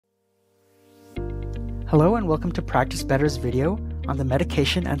Hello and welcome to Practice Better's video on the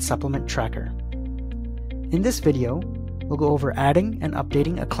Medication and Supplement Tracker. In this video, we'll go over adding and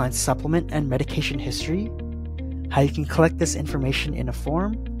updating a client's supplement and medication history, how you can collect this information in a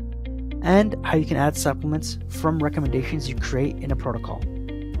form, and how you can add supplements from recommendations you create in a protocol.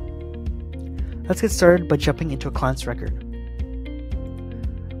 Let's get started by jumping into a client's record.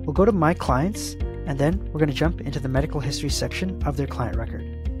 We'll go to My Clients, and then we're going to jump into the medical history section of their client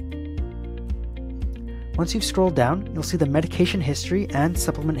record. Once you've scrolled down, you'll see the medication history and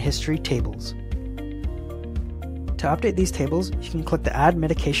supplement history tables. To update these tables, you can click the Add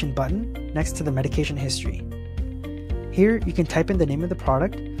Medication button next to the medication history. Here, you can type in the name of the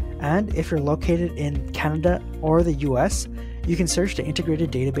product, and if you're located in Canada or the US, you can search the integrated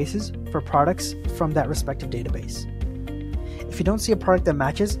databases for products from that respective database. If you don't see a product that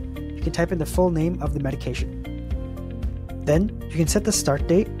matches, you can type in the full name of the medication. Then, you can set the start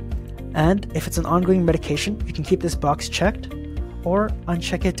date, and if it's an ongoing medication, you can keep this box checked or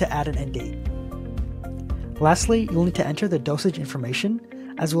uncheck it to add an end date. Lastly, you'll need to enter the dosage information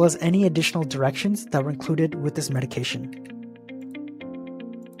as well as any additional directions that were included with this medication.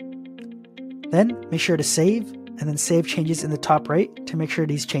 Then make sure to save and then save changes in the top right to make sure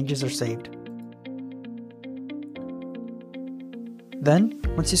these changes are saved. Then,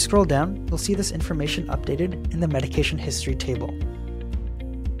 once you scroll down, you'll see this information updated in the medication history table.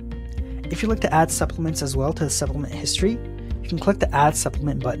 If you look to add supplements as well to the supplement history, you can click the Add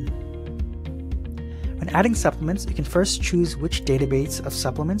Supplement button. When adding supplements, you can first choose which database of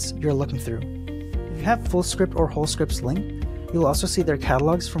supplements you're looking through. If you have Fullscript or Wholescripts linked, you'll also see their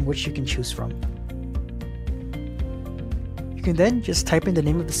catalogs from which you can choose from. You can then just type in the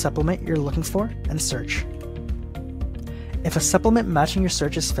name of the supplement you're looking for and search. If a supplement matching your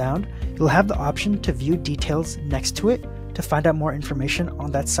search is found, you'll have the option to view details next to it to find out more information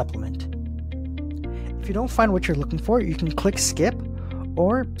on that supplement. If you don't find what you're looking for, you can click Skip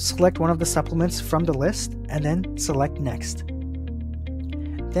or select one of the supplements from the list and then select Next.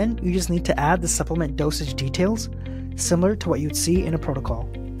 Then you just need to add the supplement dosage details similar to what you'd see in a protocol.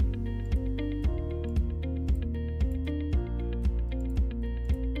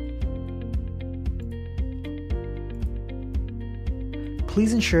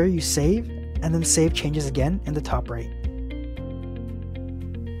 Please ensure you save and then save changes again in the top right.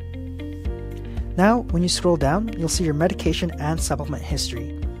 Now, when you scroll down, you'll see your medication and supplement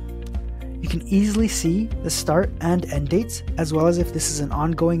history. You can easily see the start and end dates, as well as if this is an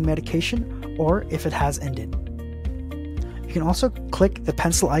ongoing medication or if it has ended. You can also click the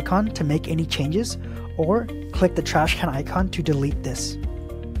pencil icon to make any changes, or click the trash can icon to delete this.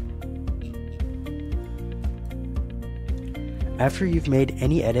 After you've made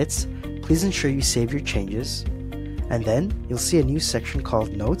any edits, please ensure you save your changes, and then you'll see a new section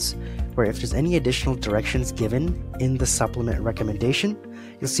called Notes, where if there's any additional directions given in the supplement recommendation,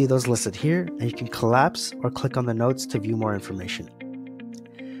 you'll see those listed here, and you can collapse or click on the notes to view more information.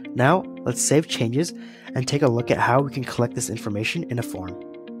 Now, let's save changes and take a look at how we can collect this information in a form.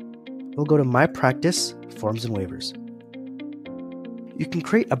 We'll go to My Practice, Forms and Waivers. You can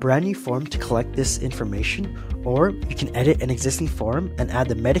create a brand new form to collect this information, or you can edit an existing form and add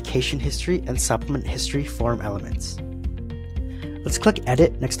the medication history and supplement history form elements. Let's click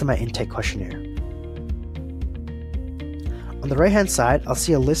Edit next to my intake questionnaire. On the right hand side, I'll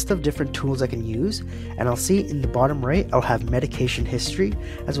see a list of different tools I can use, and I'll see in the bottom right, I'll have medication history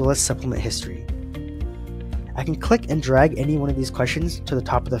as well as supplement history. I can click and drag any one of these questions to the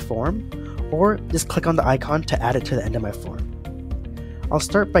top of the form, or just click on the icon to add it to the end of my form. I'll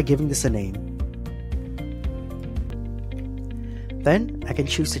start by giving this a name. Then I can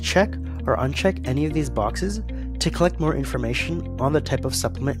choose to check or uncheck any of these boxes to collect more information on the type of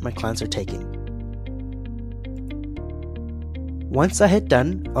supplement my clients are taking. Once I hit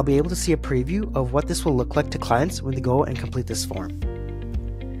done, I'll be able to see a preview of what this will look like to clients when they go and complete this form.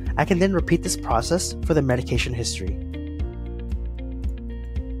 I can then repeat this process for the medication history.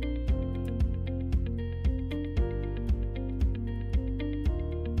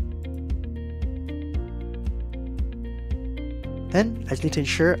 Then I just need to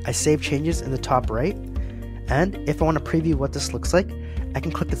ensure I save changes in the top right, and if I want to preview what this looks like, I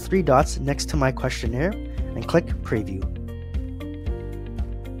can click the three dots next to my questionnaire and click Preview.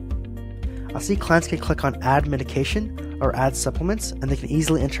 I'll see clients can click on Add Medication or Add Supplements, and they can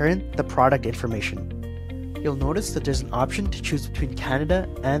easily enter in the product information. You'll notice that there's an option to choose between Canada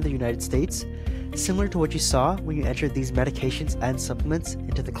and the United States, similar to what you saw when you entered these medications and supplements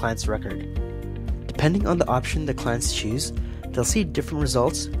into the client's record. Depending on the option the clients choose, they'll see different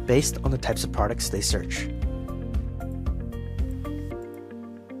results based on the types of products they search.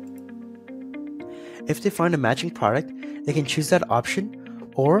 If they find a matching product, they can choose that option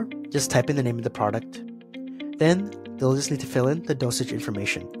or just type in the name of the product. Then they'll just need to fill in the dosage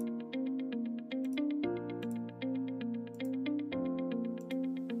information.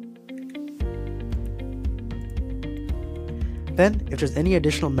 Then, if there's any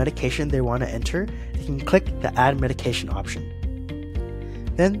additional medication they want to enter, they can click the Add Medication option.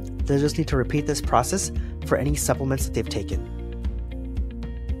 Then, they'll just need to repeat this process for any supplements that they've taken.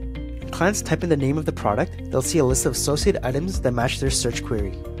 When clients type in the name of the product, they'll see a list of associated items that match their search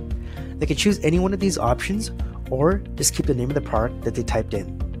query. They can choose any one of these options or just keep the name of the product that they typed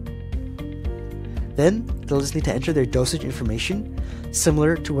in. Then, they'll just need to enter their dosage information,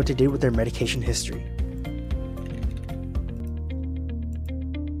 similar to what they did with their medication history.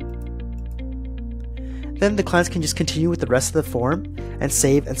 Then the clients can just continue with the rest of the form and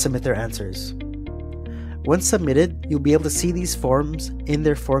save and submit their answers. Once submitted, you'll be able to see these forms in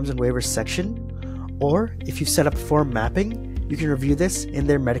their Forms and Waivers section, or if you've set up form mapping, you can review this in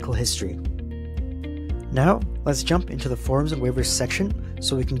their medical history. Now, let's jump into the Forms and Waivers section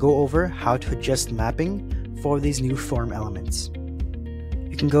so we can go over how to adjust mapping for these new form elements.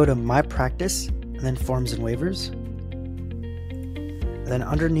 You can go to My Practice and then Forms and Waivers. And then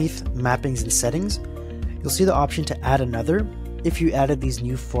underneath Mappings and Settings, you'll see the option to add another if you added these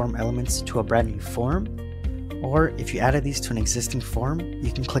new form elements to a brand new form, or if you added these to an existing form,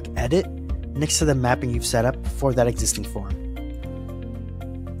 you can click Edit next to the mapping you've set up for that existing form.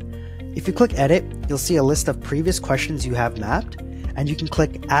 If you click Edit, you'll see a list of previous questions you have mapped, and you can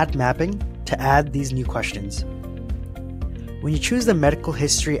click Add Mapping to add these new questions. When you choose the medical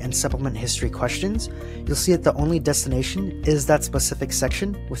history and supplement history questions, you'll see that the only destination is that specific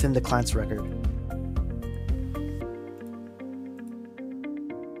section within the client's record.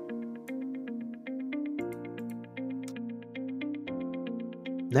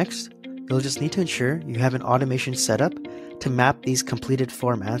 Next, you'll just need to ensure you have an automation set up to map these completed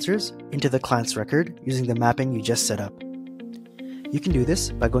form answers into the client's record using the mapping you just set up. You can do this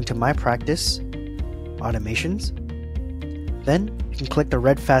by going to My Practice, Automations. Then you can click the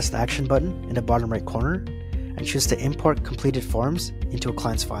red Fast Action button in the bottom right corner and choose to import completed forms into a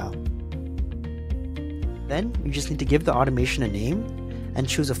client's file. Then you just need to give the automation a name and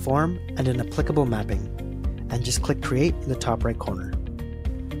choose a form and an applicable mapping, and just click Create in the top right corner.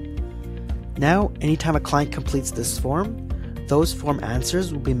 Now, anytime a client completes this form, those form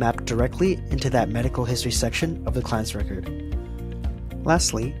answers will be mapped directly into that medical history section of the client's record.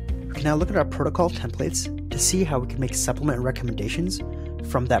 Lastly, we can now look at our protocol templates to see how we can make supplement recommendations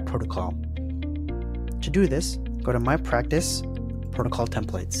from that protocol. To do this, go to My Practice, Protocol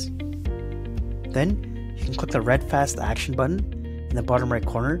Templates. Then, you can click the red Fast Action button in the bottom right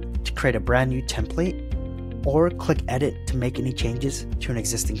corner to create a brand new template, or click Edit to make any changes to an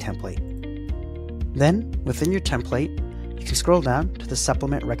existing template. Then, within your template, you can scroll down to the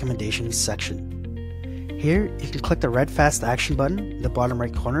Supplement Recommendations section. Here, you can click the red Fast Action button in the bottom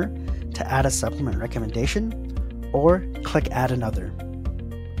right corner to add a supplement recommendation, or click Add Another.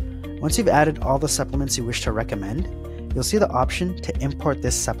 Once you've added all the supplements you wish to recommend, you'll see the option to import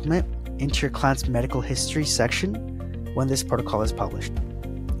this supplement into your client's medical history section when this protocol is published.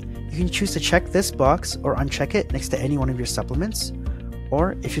 You can choose to check this box or uncheck it next to any one of your supplements,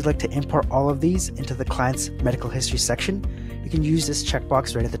 or if you'd like to import all of these into the client's medical history section, you can use this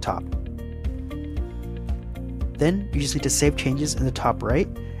checkbox right at the top. Then you just need to save changes in the top right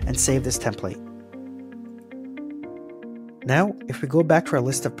and save this template. Now, if we go back to our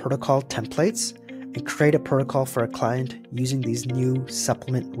list of protocol templates and create a protocol for a client using these new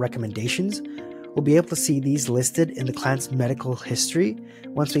supplement recommendations, we'll be able to see these listed in the client's medical history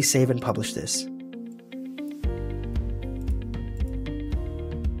once we save and publish this.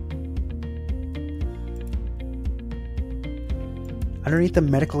 Underneath the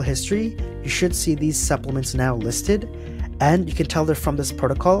medical history, you should see these supplements now listed, and you can tell they're from this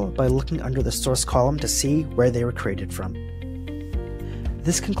protocol by looking under the source column to see where they were created from.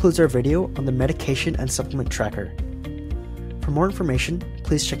 This concludes our video on the medication and supplement tracker. For more information,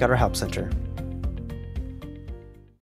 please check out our Help Center.